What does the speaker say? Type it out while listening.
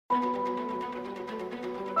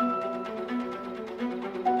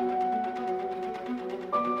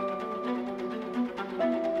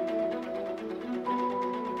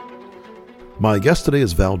My guest today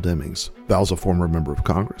is Val Demings. Val's a former member of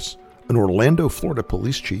Congress, an Orlando, Florida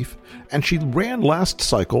police chief, and she ran last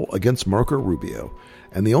cycle against Marco Rubio.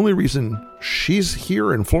 And the only reason she's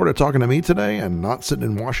here in Florida talking to me today and not sitting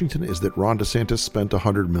in Washington is that Ron DeSantis spent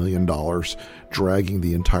 $100 million dragging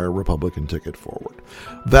the entire Republican ticket forward.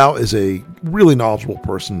 Val is a really knowledgeable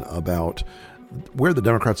person about where the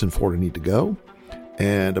Democrats in Florida need to go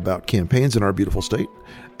and about campaigns in our beautiful state.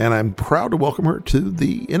 And I'm proud to welcome her to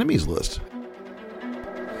the enemies list.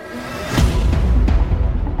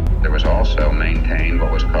 There was also maintained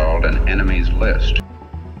what was called an enemies list.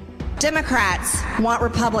 Democrats want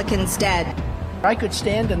Republicans dead. I could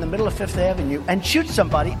stand in the middle of Fifth Avenue and shoot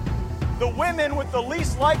somebody. The women with the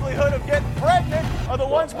least likelihood of getting pregnant are the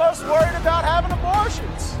ones most worried about having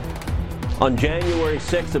abortions. On January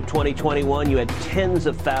 6th of 2021, you had tens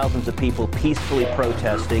of thousands of people peacefully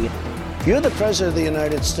protesting. If you're the president of the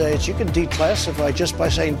United States, you can declassify just by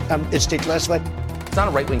saying it's declassified. It's not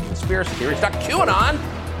a right-wing conspiracy theory. It's not QAnon.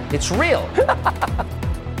 It's real.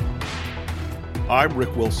 I'm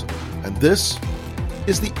Rick Wilson, and this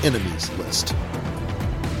is the enemies list.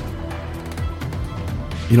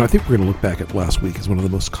 You know, I think we're going to look back at last week as one of the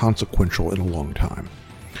most consequential in a long time.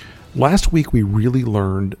 Last week, we really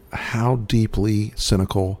learned how deeply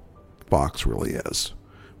cynical Fox really is.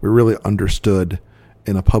 We really understood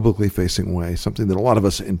in a publicly facing way something that a lot of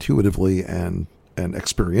us intuitively and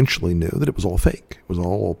experientially knew, that it was all fake. It was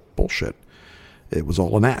all bullshit. It was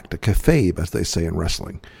all an act, a kayfabe, as they say in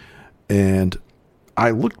wrestling. And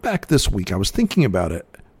I looked back this week, I was thinking about it,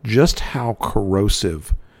 just how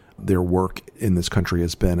corrosive their work in this country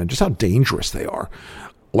has been and just how dangerous they are.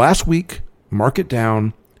 Last week, mark it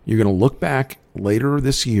down. You're going to look back later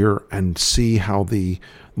this year and see how the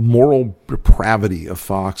moral depravity of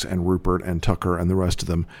Fox and Rupert and Tucker and the rest of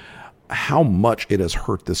them, how much it has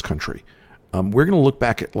hurt this country. We're going to look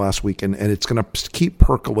back at last week, and it's going to keep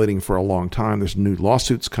percolating for a long time. There's new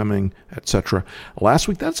lawsuits coming, etc. Last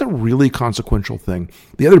week, that's a really consequential thing.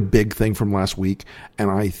 The other big thing from last week,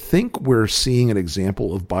 and I think we're seeing an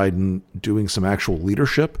example of Biden doing some actual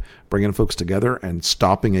leadership, bringing folks together and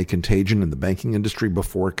stopping a contagion in the banking industry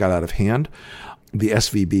before it got out of hand. The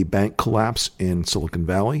SVB bank collapse in Silicon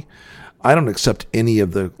Valley. I don't accept any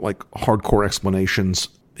of the hardcore explanations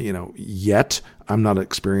yet. I'm not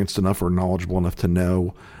experienced enough or knowledgeable enough to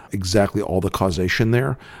know exactly all the causation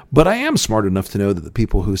there. But I am smart enough to know that the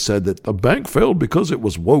people who said that the bank failed because it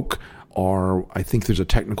was woke are, I think there's a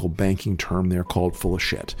technical banking term there called full of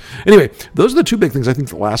shit. Anyway, those are the two big things. I think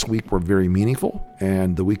the last week were very meaningful,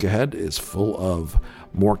 and the week ahead is full of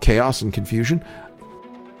more chaos and confusion.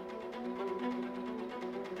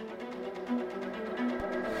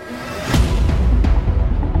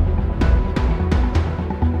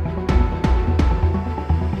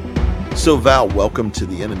 So Val, welcome to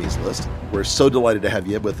the enemies list. We're so delighted to have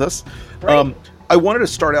you with us. I wanted to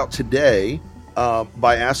start out today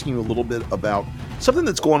by asking you a little bit about something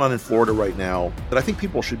that's going on in Florida right now that I think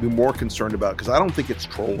people should be more concerned about, because I don't think it's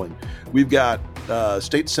trolling. We've got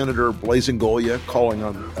State Senator Blaise Ingoglia calling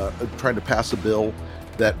on trying to pass a bill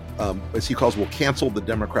that, as he calls, will cancel the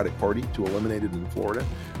Democratic Party to eliminate it in Florida.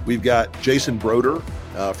 We've got Jason Broder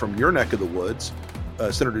from your neck of the woods,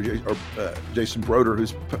 Senator Jason Broder,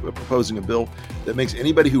 who's proposing a bill that makes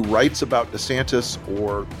anybody who writes about DeSantis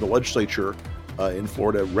or the legislature in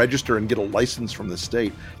Florida register and get a license from the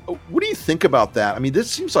state. What do you think about that? I mean, this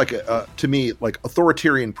seems like, to me, like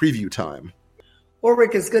authoritarian preview time. Well,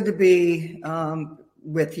 Rick, it's good to be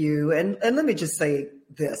with you. And let me just say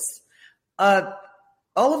this. All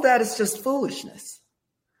of that is just foolishness.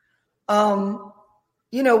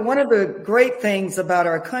 One of the great things about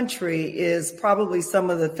our country is probably some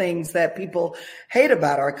of the things that people hate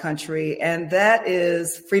about our country, and that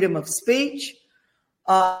is freedom of speech,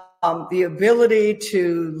 the ability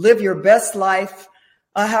to live your best life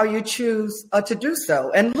how you choose to do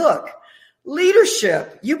so. And look,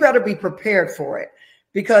 leadership, you better be prepared for it,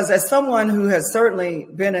 because as someone who has certainly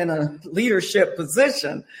been in a leadership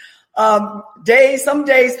position, some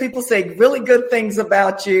days people say really good things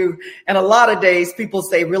about you, and a lot of days people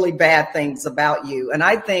say really bad things about you. And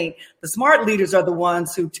I think the smart leaders are the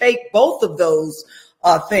ones who take both of those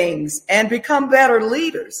things and become better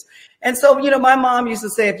leaders. And so, my mom used to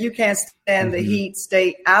say, if you can't stand the heat,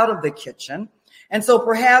 stay out of the kitchen. And so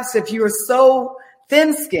perhaps if you're so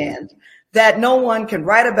thin-skinned that no one can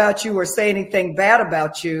write about you or say anything bad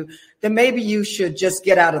about you, then maybe you should just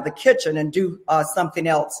get out of the kitchen and do something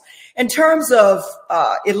else. In terms of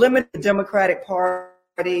eliminating the Democratic Party,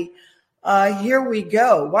 here we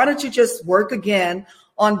go. Why don't you just work again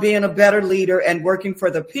on being a better leader and working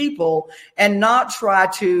for the people and not try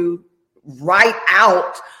to write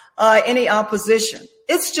out any opposition?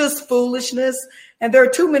 It's just foolishness. And there are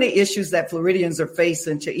too many issues that Floridians are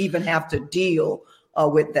facing to even have to deal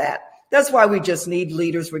with that. That's why we just need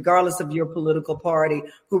leaders, regardless of your political party,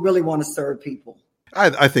 who really want to serve people.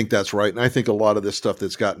 I think that's right. And I think a lot of this stuff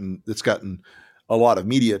that's gotten a lot of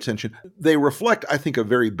media attention, they reflect, I think, a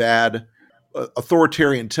very bad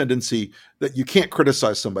authoritarian tendency that you can't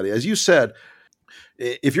criticize somebody. As you said,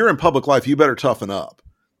 if you're in public life, you better toughen up.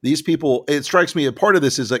 These people, it strikes me, a part of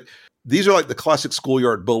this is like, these are like the classic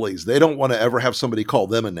schoolyard bullies. They don't want to ever have somebody call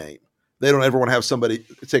them a name. They don't ever want to have somebody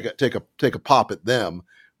take a pop at them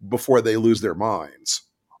before they lose their minds.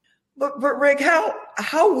 But Rick,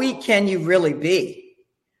 how weak can you really be?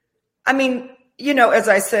 I mean, as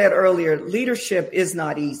I said earlier, leadership is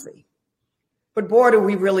not easy. But boy, do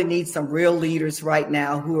we really need some real leaders right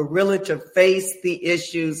now who are willing to face the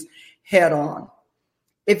issues head on.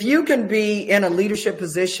 If you can be in a leadership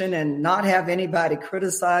position and not have anybody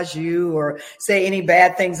criticize you or say any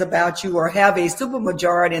bad things about you, or have a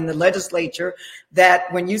supermajority in the legislature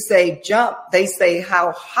that when you say jump, they say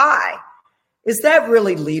how high, is that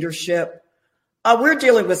really leadership? We're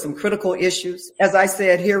dealing with some critical issues, as I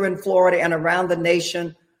said, here in Florida and around the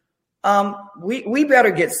nation. We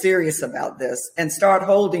better get serious about this and start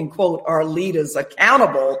holding, quote, our leaders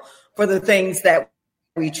accountable for the things that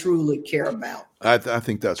we truly care about. I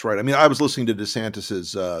think that's right. I mean, I was listening to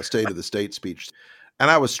DeSantis's State of the State speech, and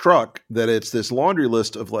I was struck that it's this laundry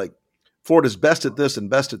list of like Florida's best at this and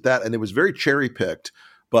best at that, and it was very cherry picked.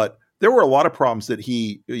 But there were a lot of problems that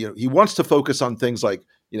he wants to focus on things like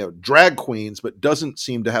drag queens, but doesn't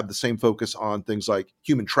seem to have the same focus on things like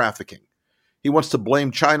human trafficking. He wants to blame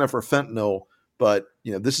China for fentanyl, but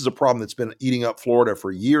this is a problem that's been eating up Florida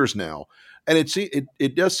for years now. And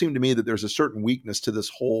it does seem to me that there's a certain weakness to this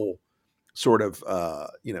whole sort of,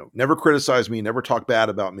 never criticize me, never talk bad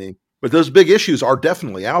about me. But those big issues are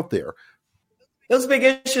definitely out there. Those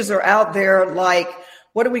big issues are out there, like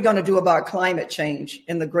what are we going to do about climate change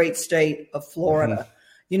in the great state of Florida? Mm-hmm.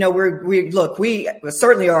 We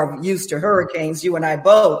certainly are used to hurricanes, you and I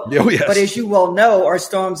both. Oh, yes. But as you well know, our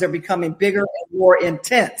storms are becoming bigger and more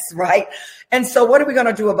intense, right? And so what are we going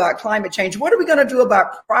to do about climate change? What are we going to do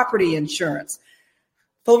about property insurance?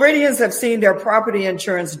 Floridians have seen their property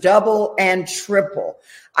insurance double and triple.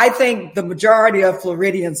 I think the majority of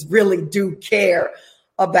Floridians really do care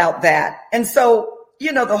about that. And so,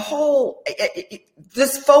 the whole,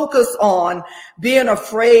 this focus on being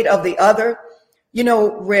afraid of the other.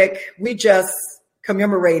 Rick, we just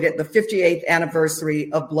commemorated the 58th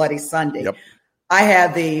anniversary of Bloody Sunday. Yep. I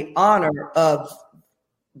had the honor of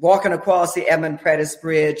walking across the Edmund Pettus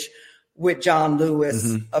Bridge with John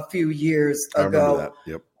Lewis a few years ago.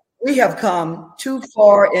 Yep. We have come too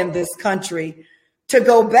far in this country to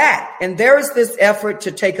go back. And there is this effort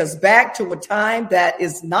to take us back to a time that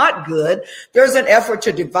is not good. There's an effort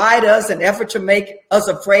to divide us, an effort to make us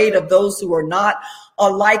afraid of those who are not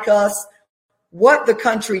like us. What the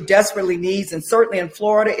country desperately needs, and certainly in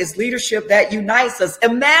Florida, is leadership that unites us.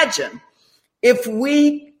 Imagine if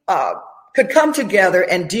we could come together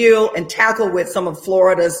and deal and tackle with some of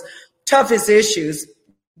Florida's toughest issues.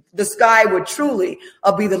 The sky would truly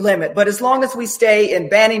be the limit. But as long as we stay in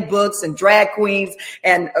banning books and drag queens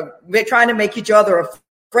and trying to make each other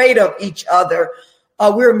afraid of each other,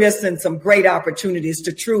 we're missing some great opportunities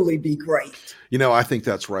to truly be great. I think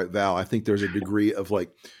that's right, Val. I think there's a degree of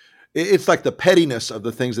it's like the pettiness of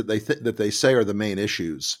the things that they say are the main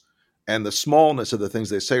issues, and the smallness of the things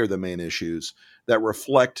they say are the main issues that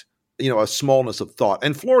reflect, a smallness of thought.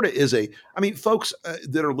 And Florida is folks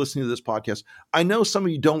that are listening to this podcast, I know some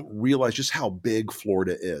of you don't realize just how big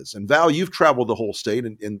Florida is. And Val, you've traveled the whole state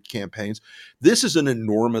in campaigns. This is an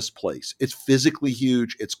enormous place. It's physically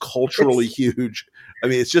huge. It's culturally huge. I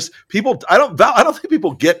mean, it's just people. I don't think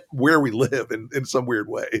people get where we live in some weird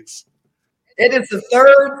ways. It is the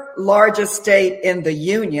third largest state in the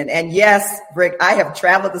union. And yes, Rick, I have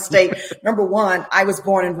traveled the state. Number one, I was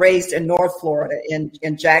born and raised in North Florida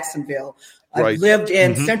in Jacksonville. Right. I've lived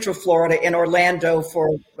in Central Florida in Orlando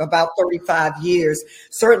for about 35 years.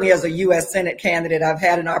 Certainly as a U.S. Senate candidate, I've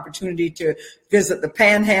had an opportunity to visit the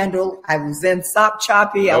Panhandle. I was in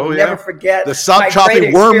Sopchoppy. I will never forget the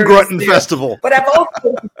Sopchoppy Worm Grunting Festival. But I've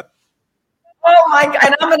also... Oh my God,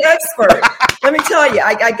 and I'm an expert. Let me tell you,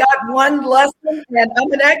 I got one lesson and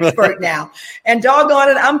I'm an expert now. And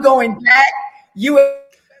doggone it, I'm going back,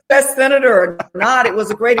 U.S. Senator or not. It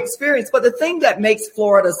was a great experience. But the thing that makes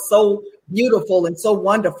Florida so beautiful and so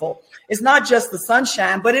wonderful is not just the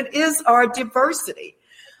sunshine, but it is our diversity.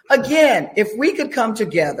 Again, if we could come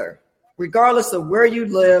together, regardless of where you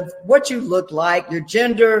live, what you look like, your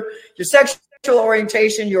gender, your sexual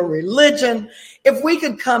orientation, your religion, if we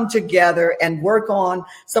could come together and work on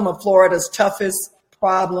some of Florida's toughest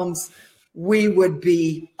problems, we would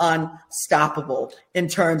be unstoppable in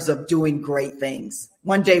terms of doing great things.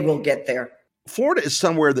 One day we'll get there. Florida is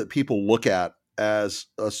somewhere that people look at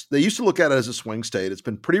they used to look at it as a swing state. It's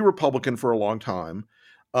been pretty Republican for a long time.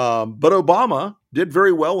 But Obama did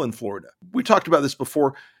very well in Florida. We talked about this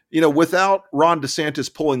before. Without Ron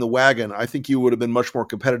DeSantis pulling the wagon, I think you would have been much more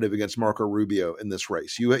competitive against Marco Rubio in this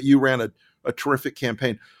race. You ran a terrific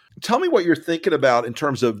campaign. Tell me what you're thinking about in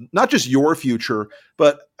terms of not just your future,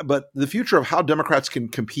 but the future of how Democrats can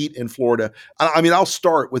compete in Florida. I mean, I'll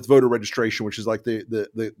start with voter registration, which is like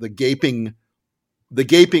the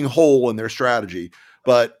gaping hole in their strategy.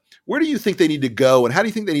 But where do you think they need to go, and how do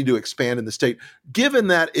you think they need to expand in the state, given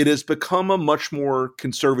that it has become a much more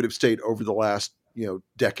conservative state over the last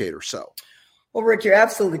decade or so? Well, Rick, you're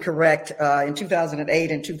absolutely correct. In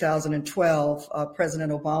 2008 and 2012,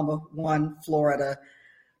 President Obama won Florida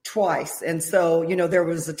twice. And so, there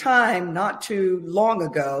was a time not too long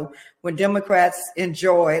ago when Democrats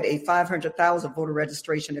enjoyed a 500,000 voter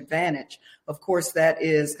registration advantage. Of course, that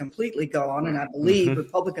is completely gone. And I believe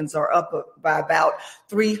Republicans are up by about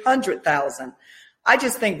 300,000. I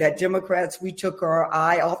just think that Democrats, we took our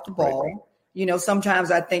eye off the ball. Right.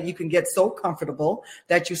 Sometimes I think you can get so comfortable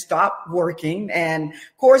that you stop working. And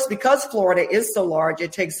of course, because Florida is so large,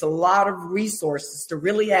 it takes a lot of resources to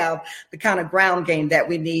really have the kind of ground game that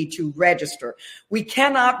we need to register. We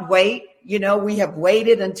cannot wait. We have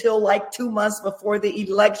waited until like 2 months before the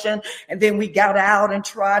election, and then we got out and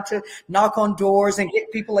tried to knock on doors and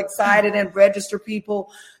get people excited and register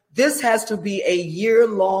people. This has to be a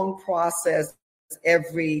year-long process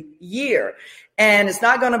every year. And it's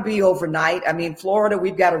not going to be overnight. I mean, Florida,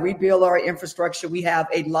 we've got to rebuild our infrastructure. We have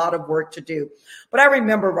a lot of work to do. But I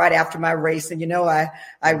remember right after my race, and,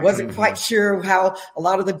 I wasn't quite sure how a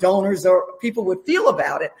lot of the donors or people would feel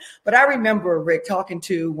about it. But I remember, Rick, talking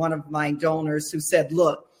to one of my donors who said,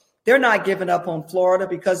 look, they're not giving up on Florida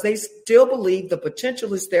because they still believe the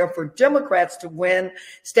potential is there for Democrats to win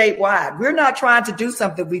statewide. We're not trying to do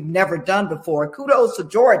something we've never done before. Kudos to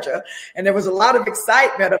Georgia. And there was a lot of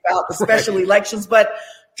excitement about the special elections, but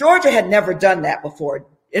Georgia had never done that before.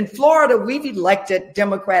 In Florida, we've elected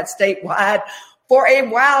Democrats statewide for a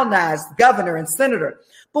while now as governor and senator.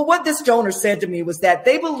 But what this donor said to me was that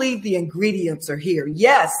they believe the ingredients are here.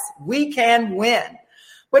 Yes, we can win.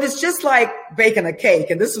 But it's just like baking a cake.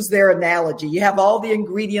 And this was their analogy. You have all the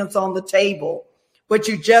ingredients on the table, but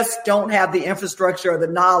you just don't have the infrastructure or the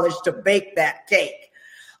knowledge to bake that cake.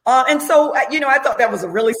 And so, I thought that was a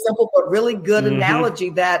really simple but really good analogy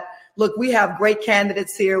that, look, we have great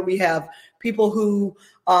candidates here. We have people who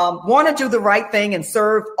want to do the right thing and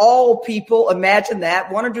serve all people. Imagine that.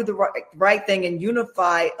 Want to do the right thing and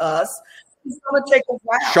unify us. It's going to take a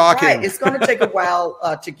while. Shocking. Right. It's going to take a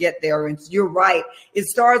while to get there. And you're right. It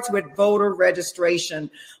starts with voter registration,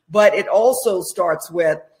 but it also starts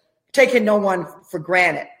with taking no one for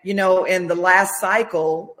granted. In the last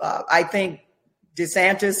cycle, I think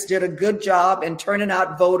DeSantis did a good job in turning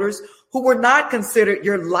out voters who were not considered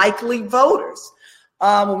your likely voters.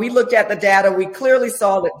 When we looked at the data, we clearly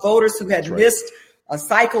saw that voters who had missed a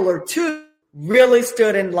cycle or two really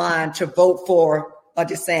stood in line to vote for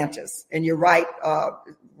DeSantis. And you're right,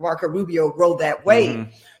 Marco Rubio rode that wave.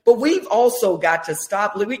 But we've also got to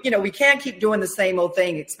stop. We can't keep doing the same old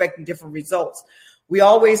thing, expecting different results. We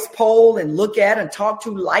always poll and look at and talk to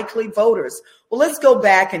likely voters. Well, let's go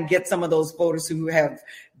back and get some of those voters who have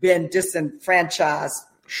been disenfranchised,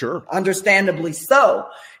 understandably so,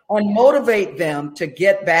 and motivate them to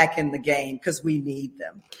get back in the game because we need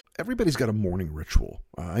them. Everybody's got a morning ritual.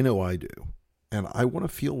 I know I do. And I want to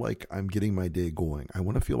feel like I'm getting my day going. I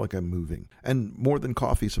want to feel like I'm moving. And more than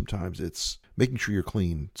coffee, sometimes it's making sure you're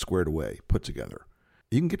clean, squared away, put together.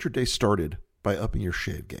 You can get your day started by upping your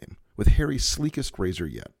shave game with Harry's sleekest razor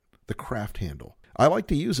yet, the Craft Handle. I like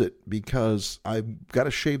to use it because I've got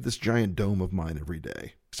to shave this giant dome of mine every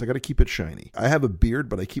day. So I got to keep it shiny. I have a beard,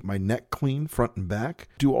 but I keep my neck clean front and back,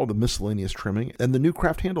 do all the miscellaneous trimming. And the new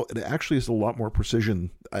Craft Handle, it actually is a lot more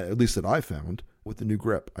precision, at least that I found, with the new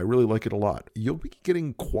grip. I really like it a lot. You'll be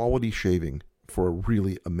getting quality shaving for a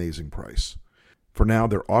really amazing price. For now,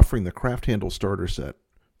 they're offering the Craft Handle starter set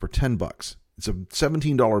for $10. It's a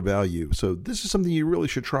 $17 value, so this is something you really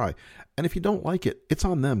should try. And if you don't like it, it's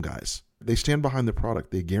on them, guys. They stand behind the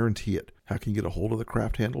product. They guarantee it. How can you get a hold of the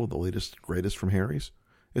Craft Handle, the latest, greatest from Harry's?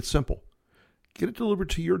 It's simple. Get it delivered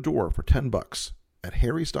to your door for $10 at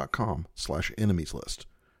harrys.com/enemieslist.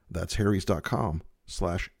 That's harrys.com/enemieslist.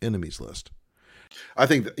 enemies list. I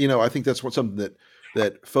think that's something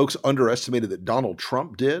that folks underestimated that Donald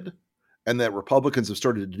Trump did, and that Republicans have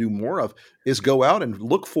started to do more of, is go out and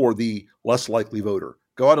look for the less likely voter.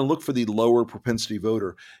 Go out and look for the lower propensity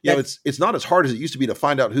voter. It's not as hard as it used to be to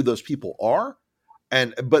find out who those people are.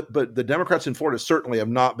 But the Democrats in Florida certainly have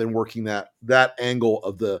not been working that angle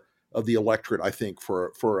of the electorate, I think,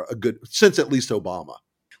 for a good, since at least Obama.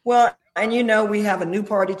 Well, and we have a new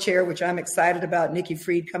party chair, which I'm excited about, Nikki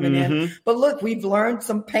Fried coming in. But look, we've learned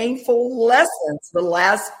some painful lessons the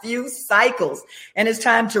last few cycles. And it's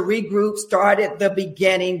time to regroup, start at the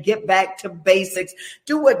beginning, get back to basics,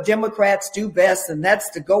 do what Democrats do best. And that's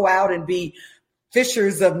to go out and be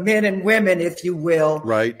fishers of men and women, if you will,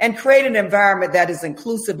 right, and create an environment that is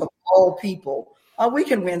inclusive of all people. We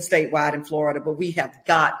can win statewide in Florida, but we have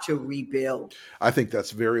got to rebuild. I think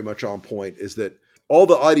that's very much on point, is that all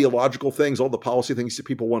the ideological things, all the policy things that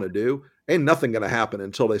people want to do, ain't nothing going to happen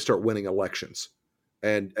until they start winning elections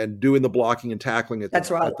and doing the blocking and tackling. That's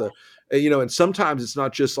right. And sometimes it's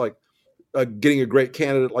not just like getting a great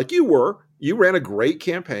candidate like you were. You ran a great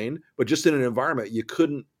campaign, but just in an environment you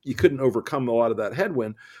couldn't overcome a lot of that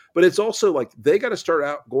headwind. But it's also like they got to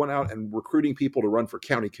start going out and recruiting people to run for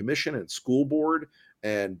county commission and school board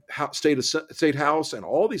and state house and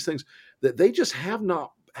all these things that they just have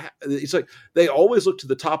not. It's like they always look to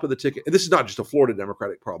the top of the ticket. And this is not just a Florida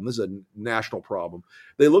Democratic problem. This is a national problem.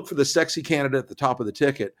 They look for the sexy candidate at the top of the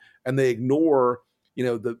ticket, and they ignore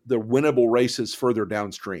the winnable races further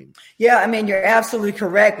downstream. Yeah, I mean, you're absolutely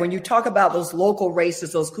correct. When you talk about those local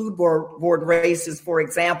races, those school board races, for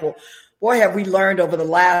example, boy, have we learned over the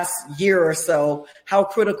last year or so how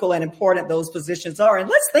critical and important those positions are. And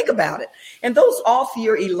let's think about it. In those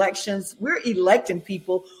off-year elections, we're electing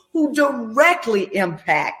people who directly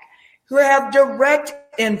impact, who have direct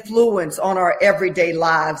influence on our everyday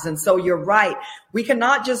lives. And so you're right. We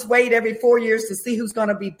cannot just wait every 4 years to see who's going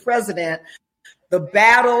to be president. The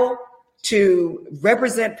battle to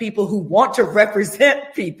represent people who want to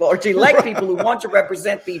represent people, or to elect people who want to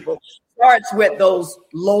represent people, starts with those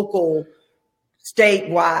local,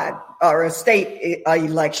 statewide, or state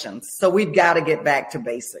elections. So we've got to get back to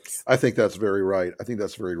basics. I think that's very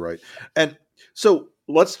right. And so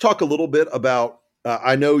let's talk a little bit about,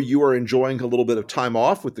 I know you are enjoying a little bit of time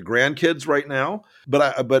off with the grandkids right now, but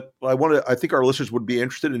I think our listeners would be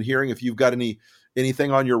interested in hearing if you've got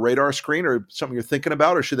anything on your radar screen or something you're thinking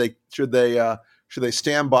about, or should they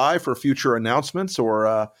stand by for future announcements,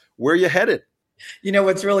 or where are you headed?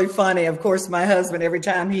 What's really funny, of course, my husband, every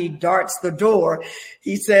time he darts the door,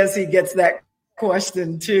 he says he gets that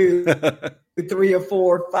question too 3 or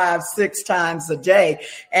 4, 5, 6 times a day.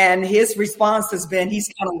 And his response has been,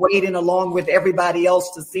 he's kind of waiting along with everybody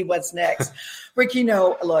else to see what's next. Rick,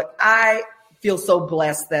 look, I feel so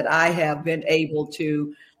blessed that I have been able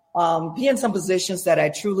to be in some positions that I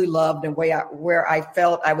truly loved and where I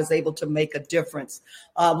felt I was able to make a difference.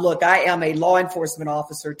 Look, I am a law enforcement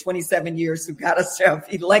officer, 27 years, who got us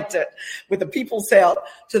elected with the people's help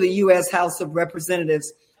to the U.S. House of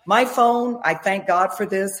Representatives. My phone, I thank God for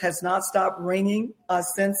this, has not stopped ringing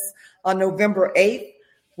since November 8th.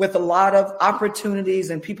 With a lot of opportunities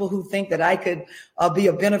and people who think that I could be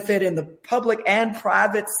a benefit in the public and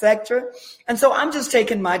private sector. And so I'm just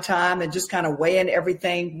taking my time and just kind of weighing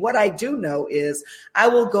everything. What I do know is I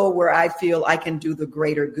will go where I feel I can do the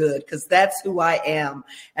greater good, because that's who I am.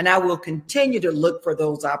 And I will continue to look for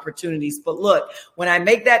those opportunities. But look, when I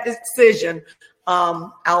make that decision,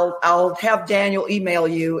 I'll have Daniel email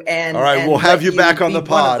you, and all right, we'll have you back on the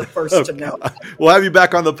pod. One of the first to know. We'll have you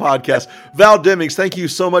back on the podcast. Val Demings, thank you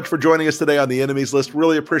so much for joining us today on the Enemies List.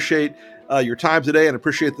 Really appreciate your time today, and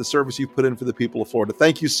appreciate the service you've put in for the people of Florida.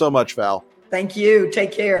 Thank you so much, Val. Thank you.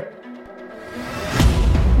 Take care.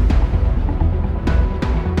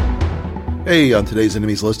 Hey, on today's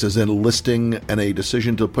Enemies List is a listing and a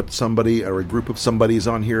decision to put somebody or a group of somebodies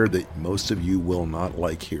on here that most of you will not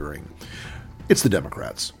like hearing. It's the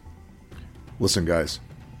Democrats. Listen, guys,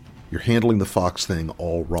 you're handling the Fox thing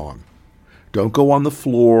all wrong. Don't go on the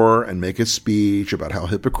floor and make a speech about how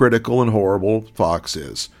hypocritical and horrible Fox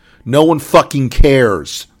is. No one fucking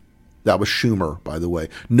cares. That was Schumer, by the way.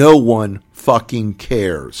 No one fucking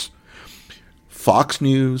cares. Fox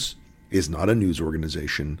News is not a news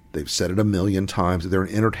organization. They've said it a million times. They're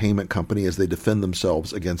an entertainment company as they defend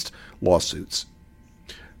themselves against lawsuits.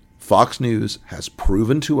 Fox News has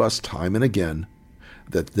proven to us time and again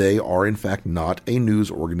that they are, in fact, not a news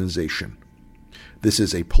organization. This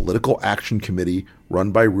is a political action committee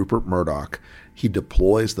run by Rupert Murdoch. He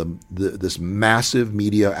deploys this massive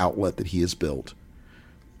media outlet that he has built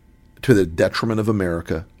to the detriment of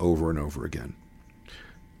America over and over again.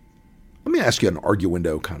 Let me ask you an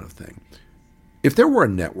arguendo kind of thing. If there were a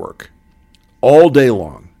network all day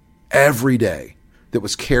long, every day, that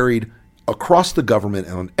was carried across the government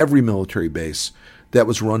and on every military base that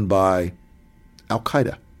was run by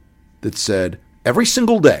Al-Qaeda, that said every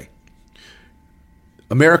single day,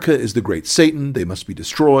 America is the great Satan, they must be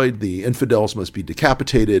destroyed, the infidels must be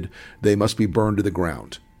decapitated, they must be burned to the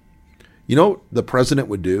ground. You know what the president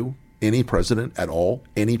would do? Any president at all,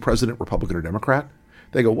 any president, Republican or Democrat?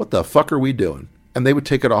 They go, what the fuck are we doing? And they would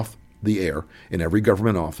take it off the air in every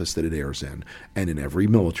government office that it airs in and in every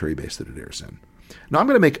military base that it airs in. Now, I'm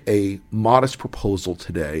going to make a modest proposal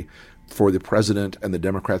today for the president and the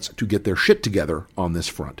Democrats to get their shit together on this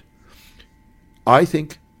front. I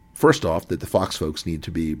think, first off, that the Fox folks need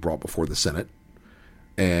to be brought before the Senate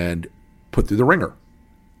and put through the ringer.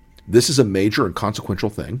 This is a major and consequential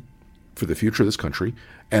thing for the future of this country,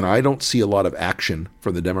 and I don't see a lot of action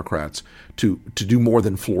from the Democrats to do more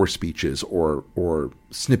than floor speeches or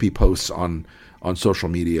snippy posts on social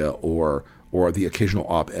media or the occasional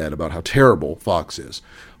op-ed about how terrible Fox is.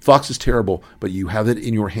 Fox is terrible, but you have it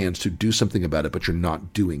in your hands to do something about it, but you're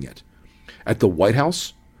not doing it. At the White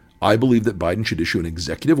House, I believe that Biden should issue an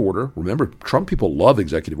executive order. Remember, Trump people love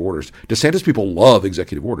executive orders. DeSantis people love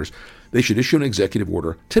executive orders. They should issue an executive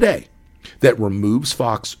order today that removes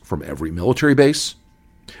Fox from every military base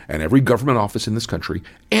and every government office in this country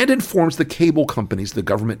and informs the cable companies the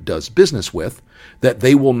government does business with that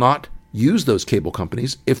they will not use those cable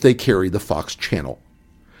companies if they carry the Fox channel.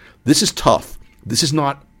 This is tough. This is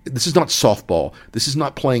not softball. This is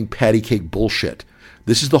not playing patty cake bullshit.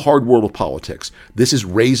 This is the hard world of politics. This is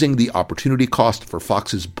raising the opportunity cost for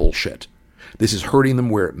Fox's bullshit. This is hurting them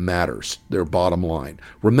where it matters, their bottom line.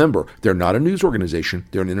 Remember, they're not a news organization,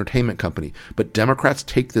 they're an entertainment company. But Democrats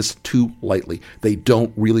take this too lightly. They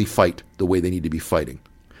don't really fight the way they need to be fighting.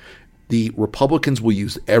 The Republicans will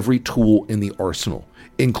use every tool in the arsenal,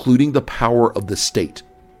 including the power of the state,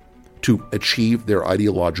 to achieve their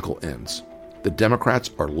ideological ends. The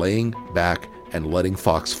Democrats are laying back and letting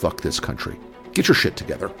Fox fuck this country. Get your shit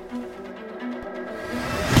together.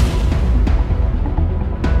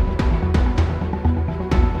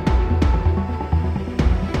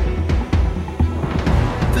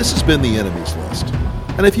 This has been the Enemies List.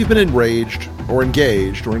 And if you've been enraged or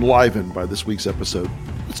engaged or enlivened by this week's episode,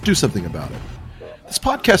 let's do something about it. This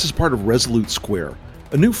podcast is part of Resolute Square,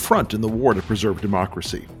 a new front in the war to preserve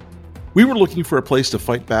democracy. We were looking for a place to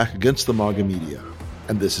fight back against the MAGA media,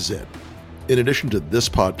 and this is it. In addition to this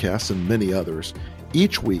podcast and many others,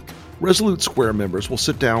 each week, Resolute Square members will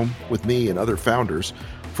sit down with me and other founders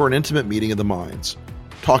for an intimate meeting of the minds,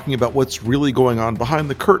 talking about what's really going on behind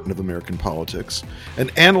the curtain of American politics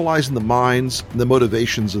and analyzing the minds and the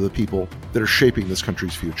motivations of the people that are shaping this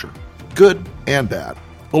country's future, good and bad,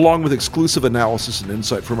 along with exclusive analysis and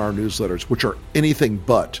insight from our newsletters, which are anything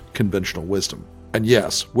but conventional wisdom. And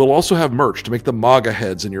yes, we'll also have merch to make the MAGA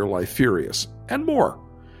heads in your life furious, and more.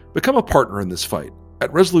 Become a partner in this fight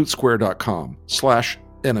at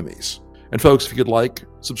resolutesquare.com/enemies. And folks, if you could like,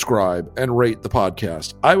 subscribe, and rate the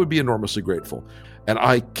podcast, I would be enormously grateful. And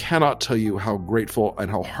I cannot tell you how grateful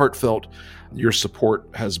and how heartfelt your support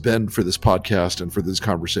has been for this podcast and for these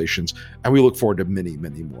conversations. And we look forward to many,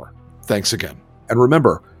 many more. Thanks again. And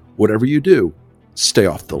remember, whatever you do, stay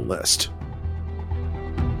off the list.